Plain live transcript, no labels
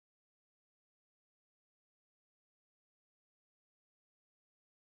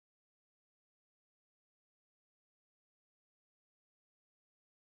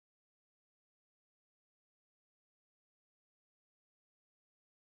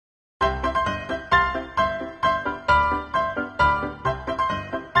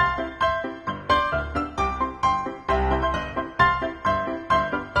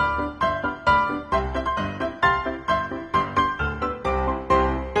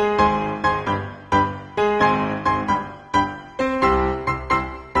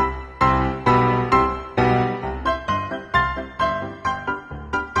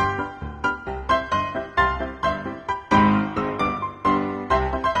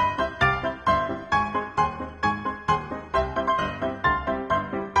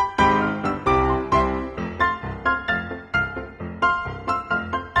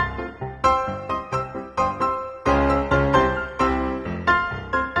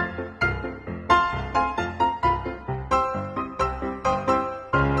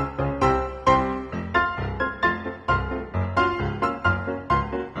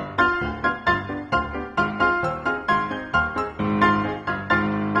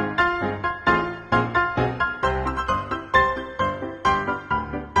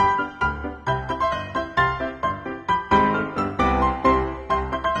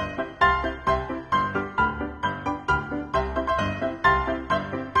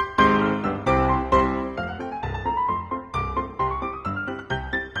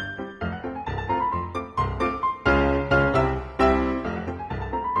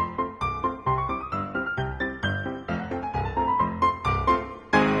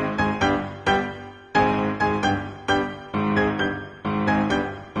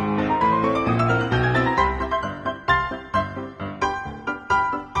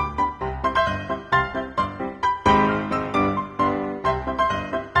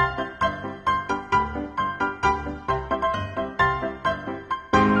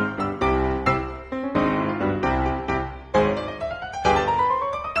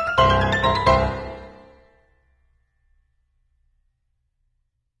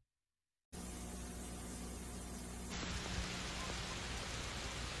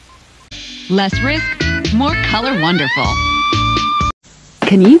Less risk, more color wonderful.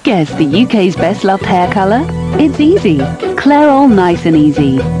 Can you guess the UK's best loved hair colour? It's easy. Clairol Nice and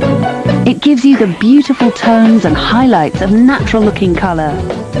Easy. It gives you the beautiful tones and highlights of natural looking colour.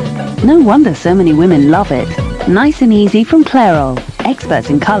 No wonder so many women love it. Nice and Easy from Clairol. Experts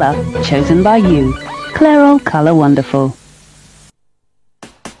in colour, chosen by you. Clairol Colour Wonderful.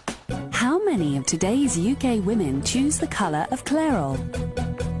 How many of today's UK women choose the colour of Clairol?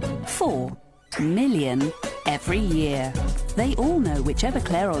 4 million every year. They all know whichever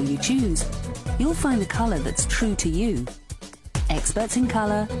Clairol you choose, you'll find a colour that's true to you. Experts in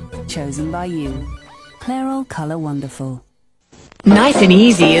colour, chosen by you. Clairol Colour Wonderful. Nice and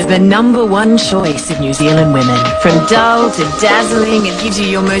Easy is the #1 choice of New Zealand women. From dull to dazzling, it gives you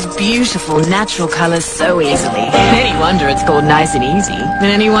your most beautiful natural colours so easily. Any wonder it's called Nice and Easy. And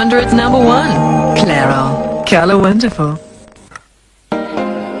any wonder it's #1. Clairol. Colour Wonderful.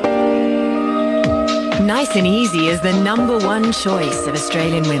 Nice and Easy is the #1 choice of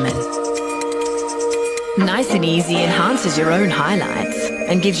Australian women. Nice and Easy enhances your own highlights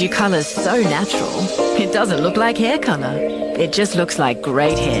and gives you colours so natural, it doesn't look like hair colour. It just looks like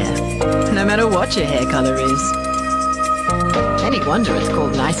great hair, no matter what your hair colour is. Any wonder it's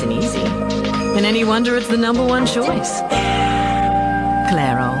called Nice and Easy. And any wonder it's the #1 choice.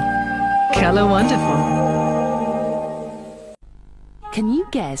 Clairol. Colour Wonderful. Can you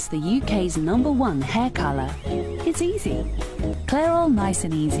guess the UK's #1 hair colour? It's easy. Clairol Nice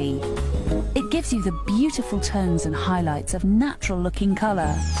and Easy. It gives you the beautiful tones and highlights of natural looking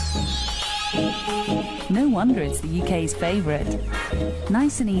colour. No wonder it's the UK's favourite.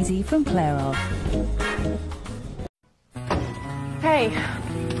 Nice and Easy from Clairol. Hey,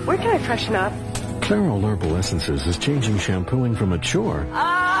 where can I freshen up? Clairol Herbal Essences is changing shampooing from a chore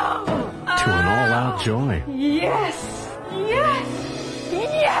to an all-out joy. Yes! Yes!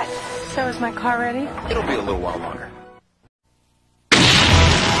 Yes! So is my car ready? It'll be a little while longer.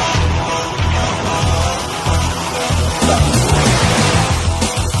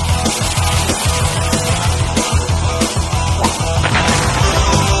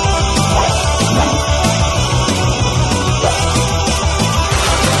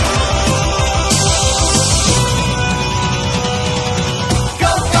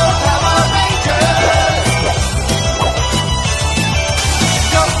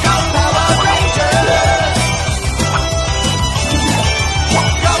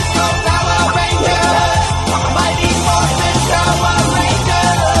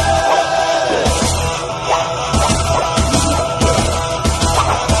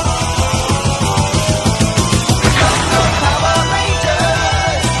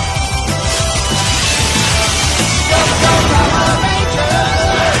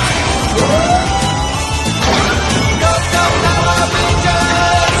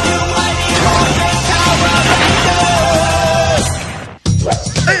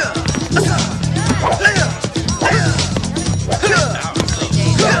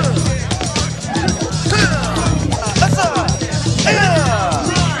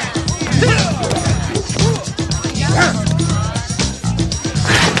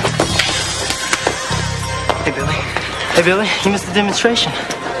 Hey, Billy, you missed the demonstration.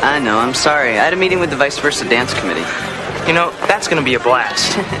 I know, I'm sorry. I had a meeting with the Vice Versa Dance Committee. You know, that's gonna be a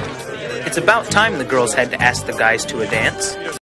blast. It's about time the girls had to ask the guys to a dance.